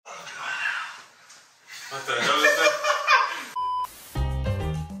What the hell is that?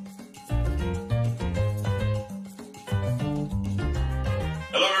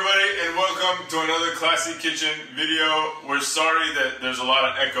 Hello everybody and welcome to another Classy Kitchen video. We're sorry that there's a lot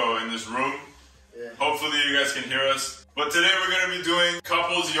of echo in this room. Yeah. Hopefully you guys can hear us. But today we're going to be doing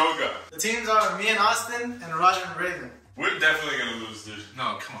couples yoga. The teams are me and Austin and Roger and Raven. We're definitely going to lose, dude.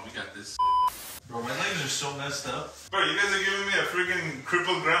 No, come on, we got this. Bro, my legs are so messed up. Bro, you guys are giving me a freaking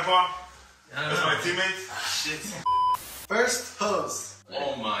crippled grandpa? That's my teammate? Shit. First pose.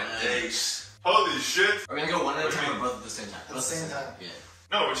 Oh my days. Holy shit. Are we gonna go one at a time or both at the same time? At the same time. Yeah.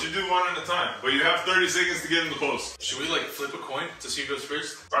 No, we should do one at a time. But you have 30 seconds to get in the pose. Should we like flip a coin to see who goes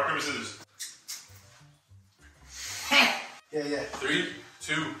first? Rock, paper, scissors. Yeah. 3,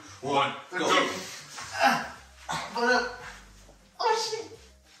 2, 1, go. Put up. Oh shit.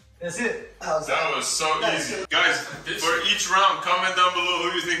 That's it. That was so easy. Guys, for each round, comment down below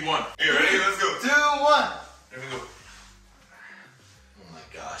who you think won. Okay, ready? Let's go. 2, 1. There we go. Oh my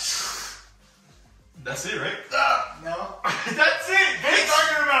gosh. That's it, right? No. That's it! What are you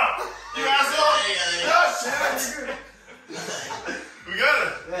talking about? You asshole! Oh shit! We got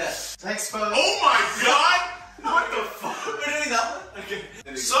it! Yeah. Next pose. Oh my god! What the fuck? We're doing that one? Okay.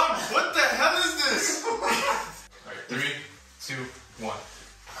 Son, what the hell is this? Alright, 3, 2, 1.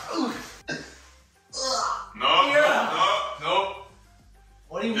 No.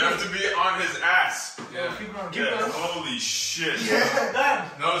 What do you You mean? have to be on his ass. Yeah. Keep going. Yeah, holy shit. Yeah. Done.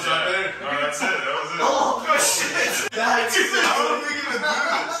 No, it's not there. No, that's it. That was it. Oh, shit. That's it. How are we gonna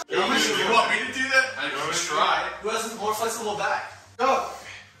do this? You want me to do that? I can try. Who has the more flexible back? Go.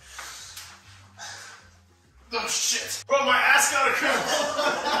 Oh shit. Bro, my ass got a cramp.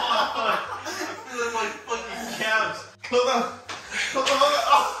 Feeling like fucking calves. Hold on.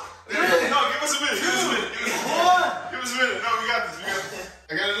 Oh. No, give us a minute. Give us a minute. Give us a minute. No, we got this.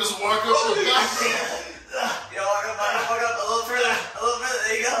 I gotta just walk up to the back. Yeah, walk up a little further.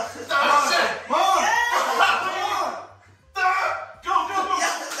 There you go. Oh shit. Come on. Go.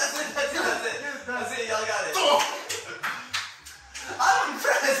 Yeah, that's it. Y'all got it. I'm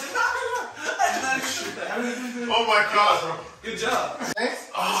impressed. I did not even do that. Oh my god, bro. Good job.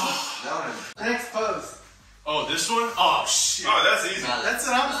 Next. That one. Next pose. Oh, this one? Oh, shit. Oh, that's easy. That's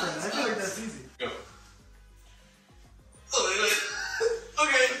what I'm saying. I feel like that's easy. Go.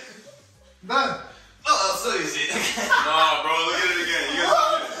 Okay. Done. Oh, that's so easy. Nah, bro, look at it again. You guys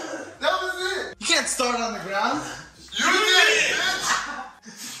look at it. That was it. You can't start on the ground. You did it, bitch!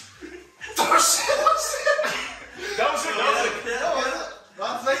 Oh shit. That was it.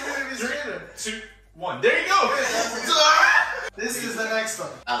 Ron's making it be straighter. 2, 1. There you go. This is the next one.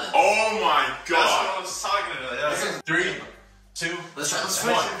 Oh my That's god. what I was talking about. Yeah. 3, 2, Let's try.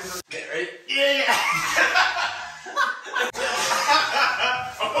 Switch One. it. Okay, ready? Yeah.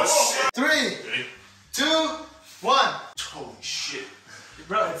 Oh shit. 3, 2, 1. Holy shit.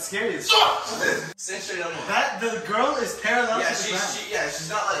 Bro, it's scary as Stand straight on one. that. The girl is parallel Yeah, to the ground. she's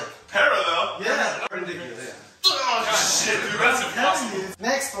not like Parallel? Yeah. ridiculous. Yeah. Oh shit, dude, that's I'm telling impossible. you.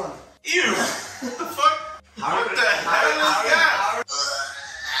 Next one. Ew. What the fuck? What the hell is that?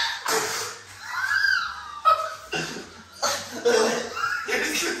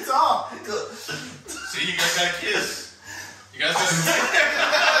 It's off. See, you guys got a kiss. You guys got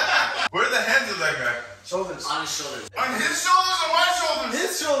Where are the hands of that guy? Shoulders. On his shoulders. On his shoulders or my shoulders?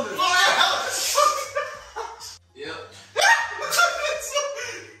 His shoulders. Yep.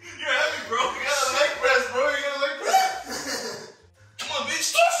 You're heavy, bro. You got a leg press, bro. You got a leg press. Come on, bitch.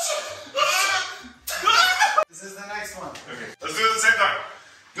 This is the next one. Okay, let's do it at the same time.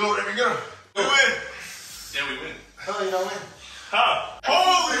 Go, Remy, go. We win. Yeah, we win. Oh, you don't win. Huh.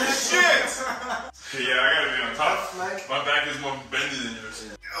 Holy shit. Okay, yeah, I gotta be on top. Like. My back is more bendy than yours.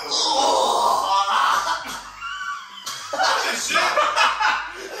 Shit.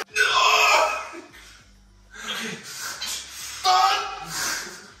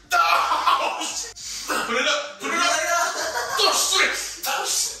 Put it up.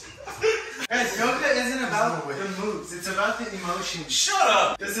 Guys, yoga isn't about the moves. It's about the emotion. Shut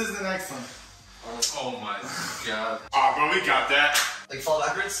up. This is the next one. Oh my god. Ah, bro, we got that. Like fall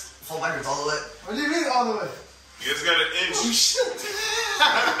backwards? Fall backwards all the way. What do you mean all the way? You guys got an inch. Oh shit.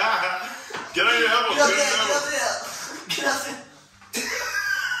 Get on your elbows. Get out Get there, on your elbows. get out there.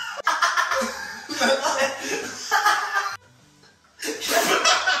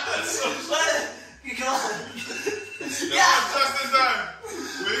 Come on. Yeah. Just this time.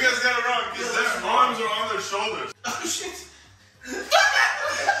 But you guys got it wrong because their arms are on their shoulders. Oh shit.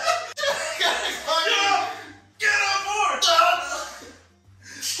 Get on board.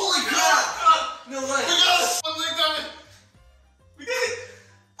 Holy crap. No way. We got it. One leg down. We did it.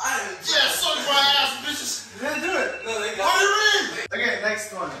 I Yeah, suck my ass, bitches.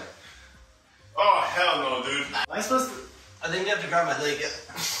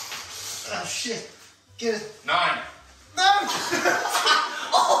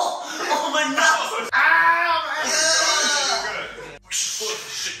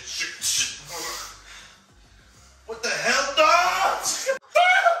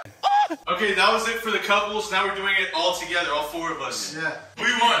 that was it for the couples. Now we're doing it all together, all four of us. Yeah.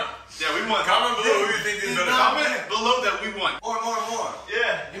 We won. Yeah, we won. Comment below who you think is better. Comment below that we won. More.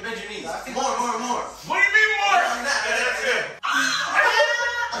 Yeah. You bend your knees. More. What do you mean more? That's it.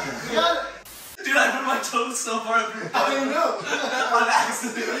 You got it. Dude, I put my toes so far up your I didn't know. on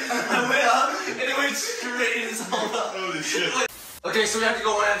accident. I went up and it went straight in his whole up. Holy shit. Okay, so we have to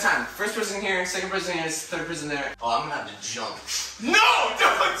go one at a time. First person here, second person here, third person there. Oh, I'm gonna have to jump. No,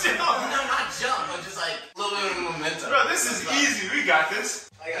 don't jump. No, not jump, but just like a little bit of momentum. Bro, this is easy. We got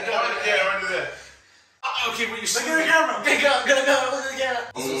this. I Yeah, I want to do that. Okay, but you're Look at the camera. Okay, go, look at the camera.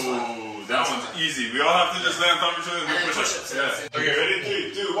 Ooh, that one's easy. We all have to just land on each other and do push-ups. Yeah. Okay,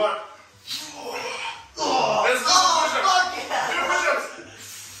 ready? 3, 2, 1. Oh, Let's do push-ups. fuck yeah. Do push-ups.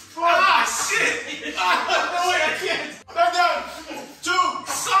 Ah, shit. No way, I can't. Back down. 2.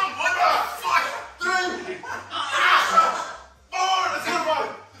 What the fuck? 3. 4. Let's go, 5.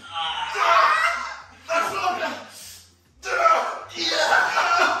 Let's go.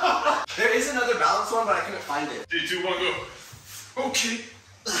 There is another balance one, but I couldn't find it. 3, 2, 1, go. okay.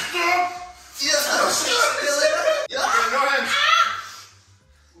 Yes, Okay, no hands.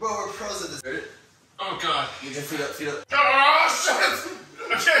 Bro, we're pros at this. Oh god. You can feet up. Oh, shit.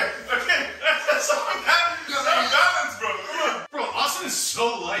 Okay. That's so balance, bro. Come on. Bro, Austin is so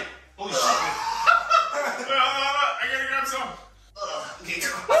light. Holy shit. No, I gotta grab some.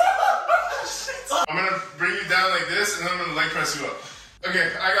 I'm gonna bring you down like this, and then I'm gonna leg press you up.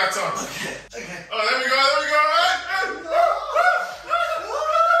 Okay, I got some. Okay. Oh, there we go.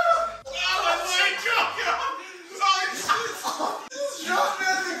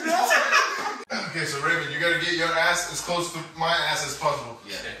 Okay, so Raven, you gotta get your ass as close to my ass as possible.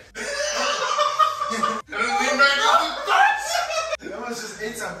 Yeah. And then lean back up. That was just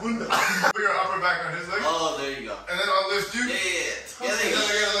inside bunda. Put your upper back on his leg. Oh, there you go. And then I'll lift you. Yeah. And then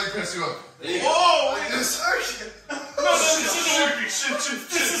I gotta leg press you up. There you go. Whoa! Like this. No, this isn't working. Shit.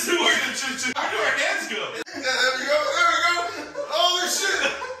 This isn't working. Shit. Where do our hands go? Yeah, there we go. Holy shit.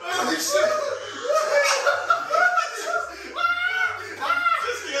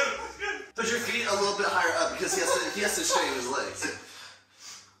 Just get him. Put your feet a little bit higher up because he has to straighten his legs.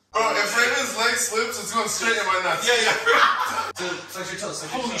 Bro, if Raven's leg slips, it's going straight in my nuts. Yeah. So flex your toes.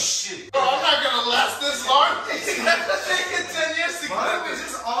 Holy shit. Bro, I'm not gonna last this long. It's gonna take it 10 years to Why don't we get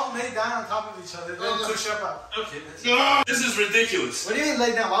just all lay down on top of each other, then push up? Okay. This is ridiculous. What do you mean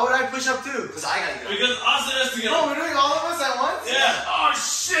lay down? Why would I push up too? Because I gotta go. Because Austin has to get Bro, we're doing all of us at once? Yeah. Oh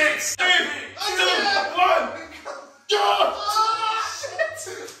shit. 3, 2, 1. Go.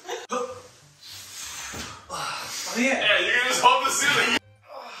 Oh yeah. Yeah, you can just hold the ceiling.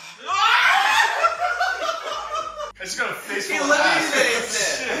 I just got a face full Hey, of let me ass. do that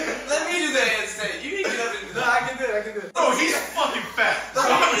instead. Let me do that instead. You can get up and do No, that. I can do it. Bro, he's fucking fat. That's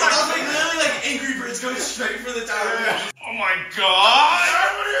like literally like Angry Birds going straight for the tower. Oh my god.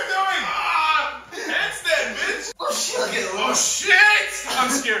 What are you doing? Handstand, bitch. Oh shit, look at Oh shit. I'm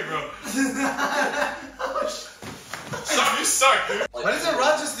scared, bro. Stop, you suck, dude. Why doesn't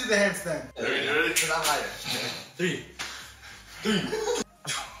Rod just do the handstand? Okay, you ready? Because I'm higher. 3.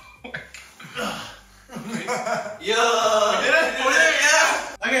 Yo!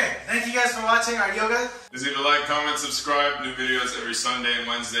 Yeah! Okay, thank you guys for watching our yoga. Just leave a like, comment, subscribe. New videos every Sunday and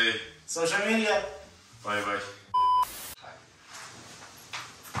Wednesday. Social media. Bye.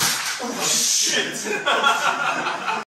 Oh shit.